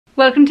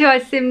Welcome to our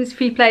Sims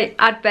Freeplay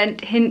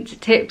Advent hints,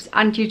 tips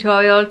and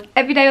tutorials.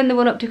 Every day on the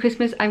run up to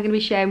Christmas I'm going to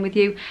be sharing with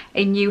you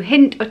a new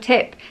hint or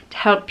tip to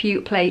help you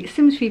play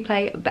Sims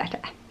Freeplay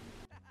better.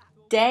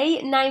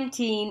 Day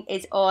 19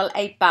 is all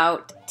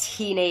about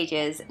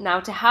teenagers.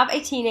 Now, to have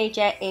a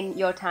teenager in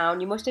your town,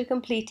 you must have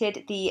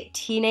completed the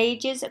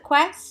teenagers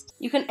quest.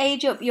 You can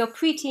age up your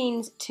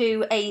preteens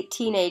to a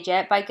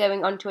teenager by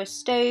going onto a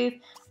stove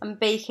and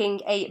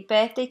baking a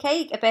birthday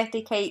cake. A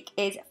birthday cake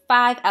is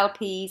 5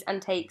 LPs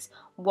and takes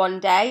 1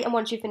 day. And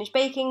once you finish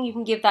baking, you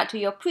can give that to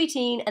your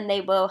preteen and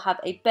they will have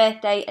a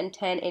birthday and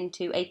turn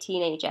into a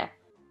teenager.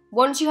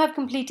 Once you have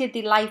completed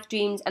the Life,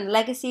 Dreams and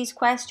Legacies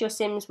quest, your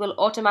Sims will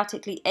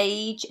automatically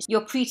age.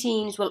 Your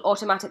preteens will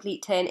automatically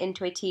turn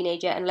into a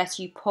teenager unless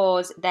you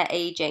pause their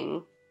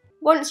aging.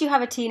 Once you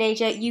have a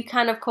teenager, you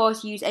can of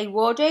course use a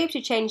wardrobe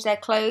to change their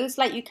clothes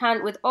like you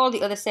can with all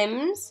the other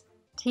Sims.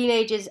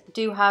 Teenagers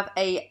do have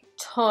a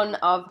ton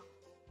of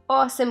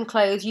awesome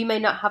clothes. You may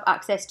not have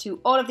access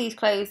to all of these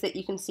clothes that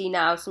you can see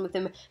now. Some of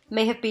them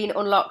may have been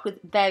unlocked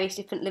with various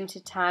different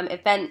limited time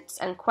events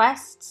and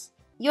quests.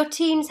 Your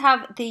teens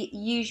have the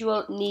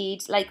usual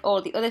needs like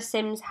all the other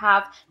Sims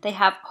have. They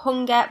have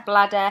hunger,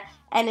 bladder,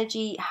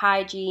 energy,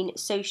 hygiene,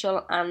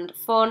 social and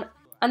fun.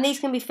 And these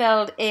can be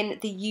filled in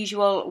the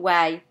usual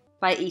way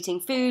by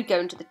eating food,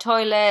 going to the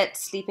toilet,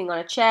 sleeping on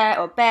a chair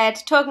or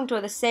bed, talking to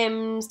other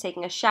Sims,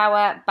 taking a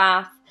shower,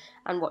 bath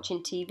and watching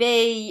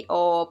TV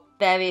or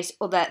various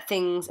other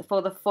things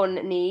for the fun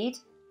need.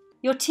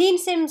 Your teen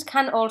Sims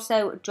can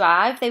also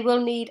drive. They will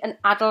need an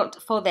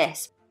adult for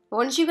this.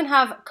 Once you can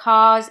have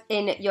cars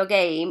in your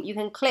game, you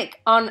can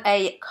click on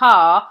a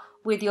car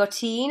with your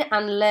teen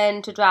and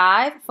learn to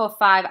drive for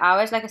 5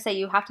 hours. Like I say,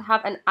 you have to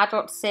have an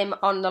adult Sim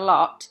on the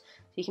lot.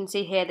 So you can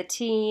see here the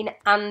teen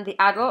and the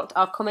adult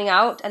are coming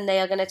out and they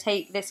are going to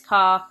take this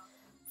car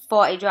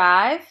for a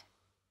drive.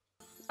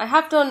 I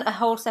have done a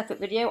whole separate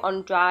video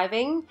on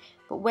driving,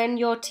 but when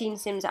your teen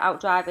Sims are out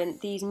driving,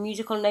 these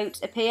musical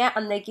notes appear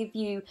and they give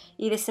you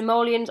either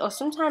simoleons or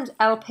sometimes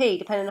LP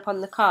depending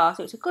upon the car.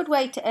 So it's a good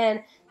way to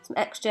earn some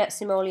extra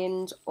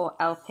simoleons or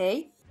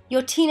LP.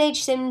 Your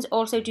teenage Sims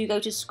also do go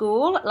to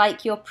school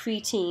like your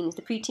preteens.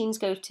 The preteens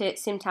go to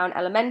Simtown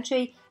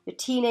Elementary, the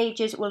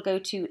teenagers will go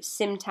to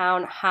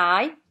Simtown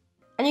High.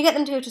 And you get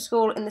them to go to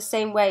school in the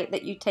same way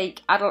that you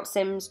take adult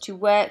Sims to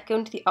work. Go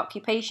into the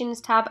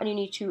occupations tab and you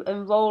need to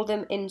enroll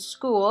them in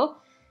school.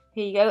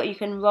 Here you go, you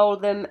can enroll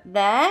them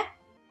there.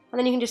 And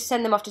then you can just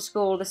send them off to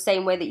school the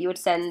same way that you would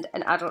send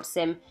an adult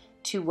Sim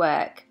to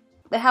work.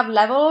 They have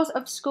levels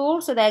of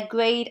school, so their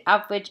grade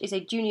average is a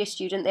junior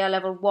student. They are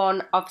level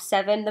 1 of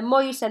 7. The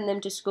more you send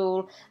them to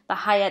school, the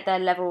higher their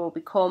level will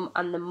become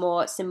and the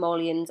more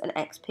simoleons and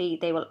XP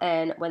they will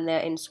earn when they're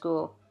in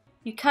school.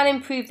 You can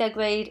improve their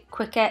grade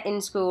quicker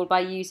in school by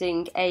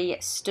using a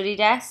study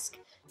desk.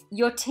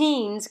 Your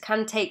teens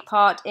can take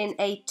part in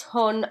a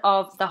ton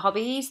of the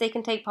hobbies. They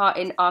can take part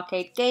in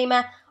arcade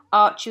gamer,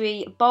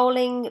 archery,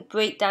 bowling,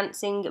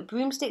 breakdancing,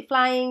 broomstick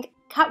flying,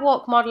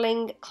 catwalk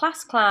modelling,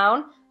 class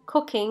clown,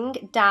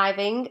 cooking,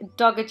 diving,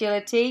 dog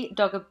agility,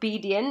 dog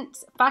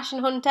obedience, fashion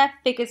hunter,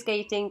 figure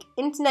skating,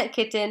 internet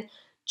kitten,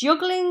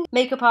 juggling,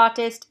 makeup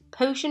artist,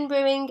 potion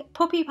brewing,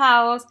 puppy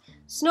pals,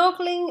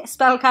 snorkeling,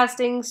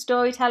 spellcasting,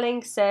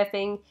 storytelling,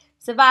 surfing,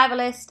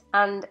 survivalist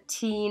and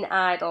teen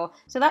idol.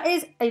 So that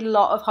is a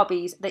lot of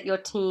hobbies that your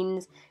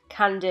teens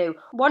can do.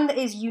 One that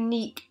is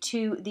unique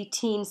to the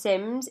teen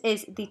Sims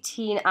is the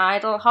teen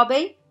idol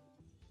hobby.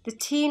 The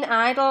teen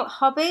idol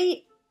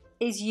hobby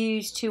is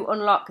used to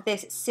unlock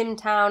this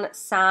Simtown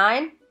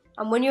sign,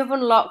 and when you have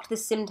unlocked the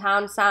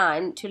Simtown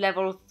sign to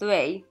level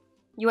 3,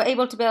 you are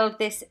able to build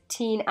this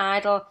teen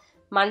idol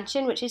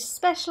mansion, which is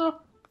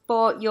special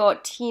for your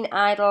teen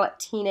idol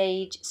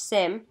teenage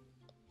Sim.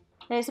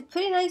 And it's a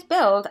pretty nice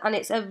build and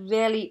it's a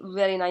really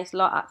nice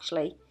lot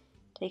actually.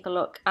 Take a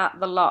look at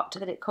the lot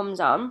that it comes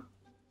on.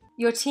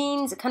 Your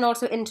teens can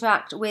also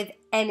interact with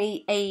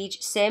any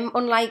age Sim.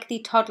 Unlike the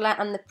toddler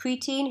and the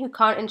preteen who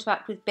can't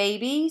interact with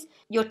babies,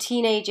 your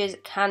teenagers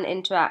can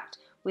interact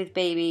with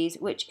babies,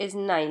 which is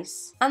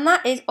nice. And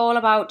that is all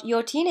about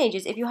your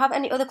teenagers. If you have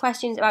any other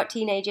questions about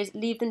teenagers,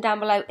 leave them down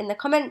below in the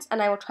comments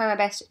and I will try my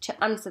best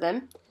to answer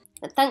them.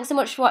 And thanks so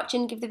much for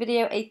watching. Give the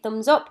video a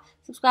thumbs up,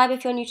 subscribe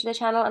if you're new to the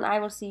channel, and I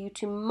will see you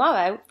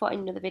tomorrow for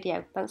another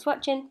video. Thanks for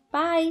watching.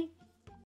 Bye!